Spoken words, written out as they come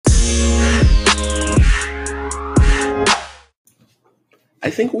I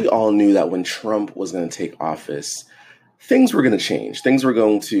think we all knew that when Trump was going to take office, things were going to change. Things were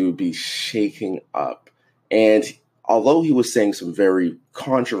going to be shaking up. And although he was saying some very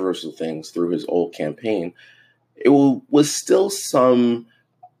controversial things through his old campaign, it was still some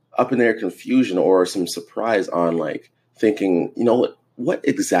up in the air confusion or some surprise on like thinking, what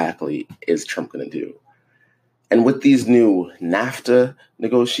exactly is Trump going to do? And with these new NAFTA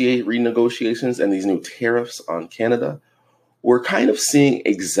renegotiations and these new tariffs on Canada, we're kind of seeing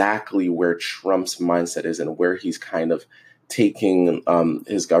exactly where Trump's mindset is and where he's kind of taking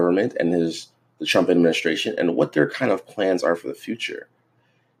his government and the Trump administration and what their kind of plans are for the future.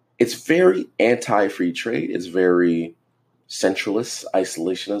 It's very anti-free trade. It's very centralist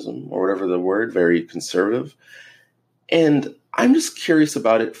isolationism, or whatever the word, very conservative. And I'm just curious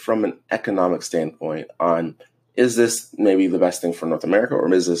about it from an economic standpoint on, is this maybe the best thing for North America,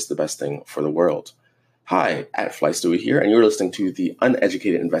 or is this the best thing for the world? Hi, at Fly Stewie here, and you're listening to the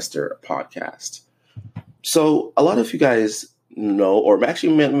Uneducated Investor podcast. So a lot of you guys know, or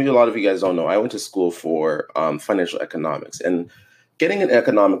actually maybe a lot of you guys don't know, I went to school for financial economics. And getting an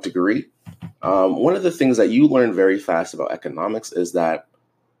economic degree, one of the things that you learn very fast about economics is that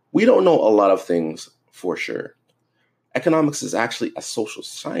we don't know a lot of things for sure. Economics is actually a social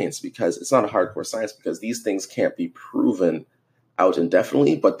science because it's not a hardcore science, because these things can't be proven out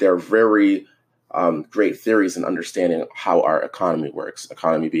indefinitely, but they're very great theories in understanding how our economy works.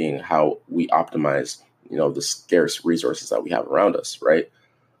 Economy being how we optimize, the scarce resources that we have around us, right?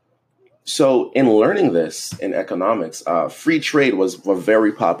 So in learning this in economics, free trade was a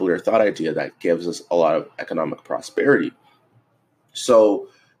very popular thought idea that gives us a lot of economic prosperity. So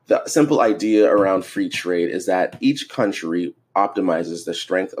the simple idea around free trade is that each country optimizes the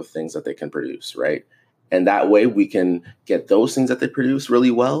strength of things that they can produce, right? And that way we can get those things that they produce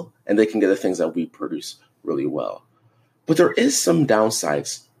really well, and they can get the things that we produce really well. But there is some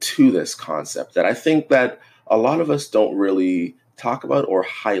downsides to this concept that I think that a lot of us don't really talk about or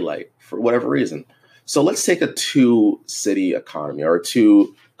highlight for whatever reason. So let's take a two-city economy or a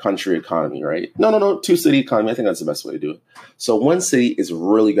two-country economy, right? No, two-city economy. I think that's the best way to do it. So one city is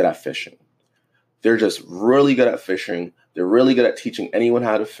really good at fishing. They're just really good at fishing. They're really good at teaching anyone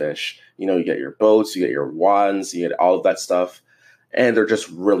how to fish. You get your boats, you get your wands, you get all of that stuff, and they're just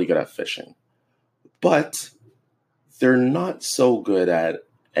really good at fishing. But they're not so good at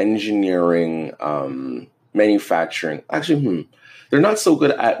engineering, manufacturing. Actually, they're not so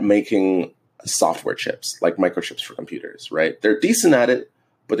good at making software chips, like microchips for computers, right? They're decent at it,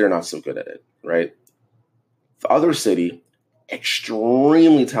 but they're not so good at it, right? The other city,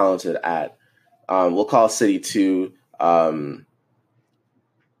 extremely talented at, we'll call city 2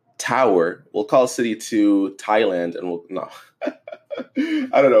 Tower. We'll call city 2 Thailand, and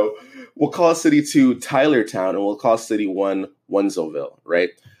I don't know. We'll call city 2 Tylertown, and we'll call city 1 Wenzhouville,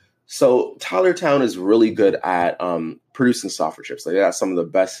 right? So Tylertown is really good at producing software chips. They got some of the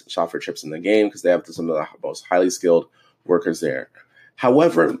best software chips in the game because they have some of the most highly skilled workers there.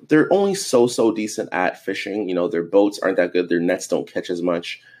 However, they're only so decent at fishing. Their boats aren't that good. Their nets don't catch as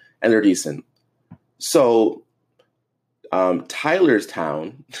much, and they're decent. So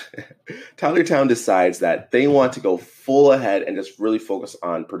Tylertown decides that they want to go full ahead and just really focus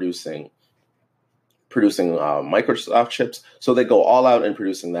on producing Microsoft chips. So they go all out in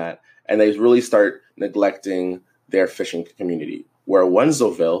producing that, and they really start neglecting their fishing community. Where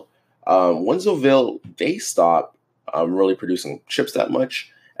Wenzhouville, they stop really producing chips that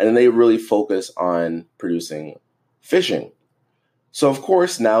much, and then they really focus on producing fishing. So, of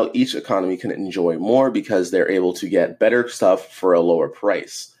course, now each economy can enjoy more because they're able to get better stuff for a lower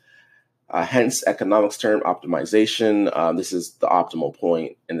price. Hence, economics term optimization. This is the optimal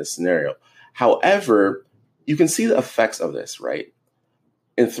point in this scenario. However, you can see the effects of this, right?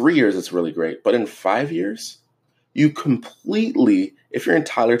 In 3 years, it's really great. But in 5 years, if you're in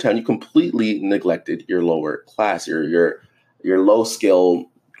Tylertown, you completely neglected your lower class, your low-skill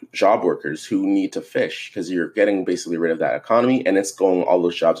job workers who need to fish, because you're getting basically rid of that economy, and all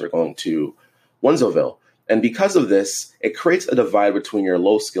those jobs are going to Wenzhouville. And because of this, it creates a divide between your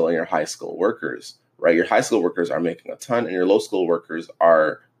low skill and your high skill workers, right? Your high skill workers are making a ton, and your low skill workers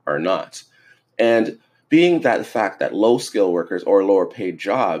are not. And being that fact that low skill workers or lower paid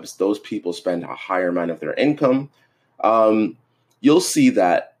jobs, those people spend a higher amount of their income, you'll see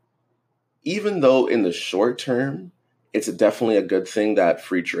that even though in the short term, it's definitely a good thing that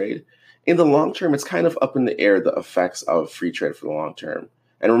free trade, in the long term, it's kind of up in the air, the effects of free trade for the long term.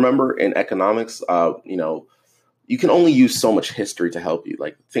 And remember, in economics, you can only use so much history to help you.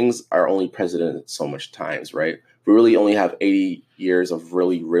 Like, things are only present so much times, right? We really only have 80 years of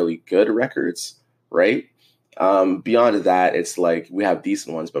really, really good records, right? Beyond that, it's like we have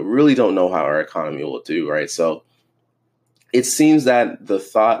decent ones, but we really don't know how our economy will do, right? So it seems that the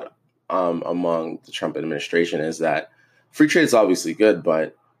thought among the Trump administration is that free trade is obviously good,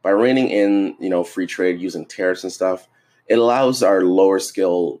 but by reining in, free trade using tariffs and stuff, it allows our lower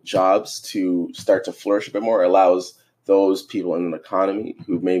skill jobs to start to flourish a bit more. It allows those people in an economy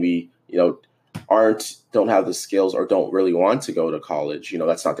who maybe, don't have the skills or don't really want to go to college.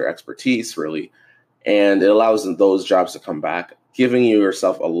 That's not their expertise really. And it allows those jobs to come back, giving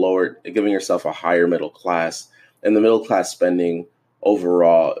yourself a higher middle class, and the middle class spending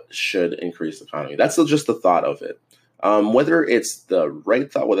overall should increase the economy. That's just the thought of it. Whether it's the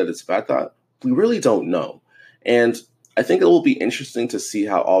right thought, whether it's a bad thought, we really don't know. And I think it will be interesting to see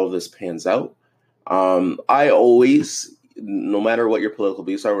how all of this pans out. I always, no matter what your political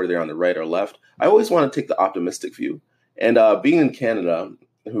beliefs are, whether they're on the right or left, I always want to take the optimistic view. And being in Canada,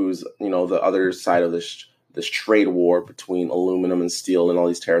 who's the other side of this trade war between aluminum and steel and all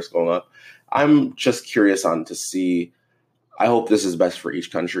these tariffs going up, I'm just curious to see. I hope this is best for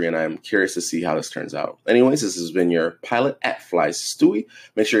each country, and I'm curious to see how this turns out. Anyways, this has been your pilot at Fly Stewie.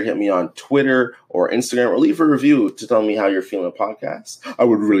 Make sure to hit me on Twitter or Instagram or leave a review to tell me how you're feeling the podcast. I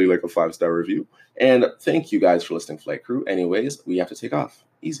would really like a 5-star review. And thank you guys for listening, Flight Crew. Anyways, we have to take off.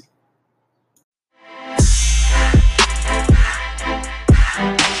 Easy.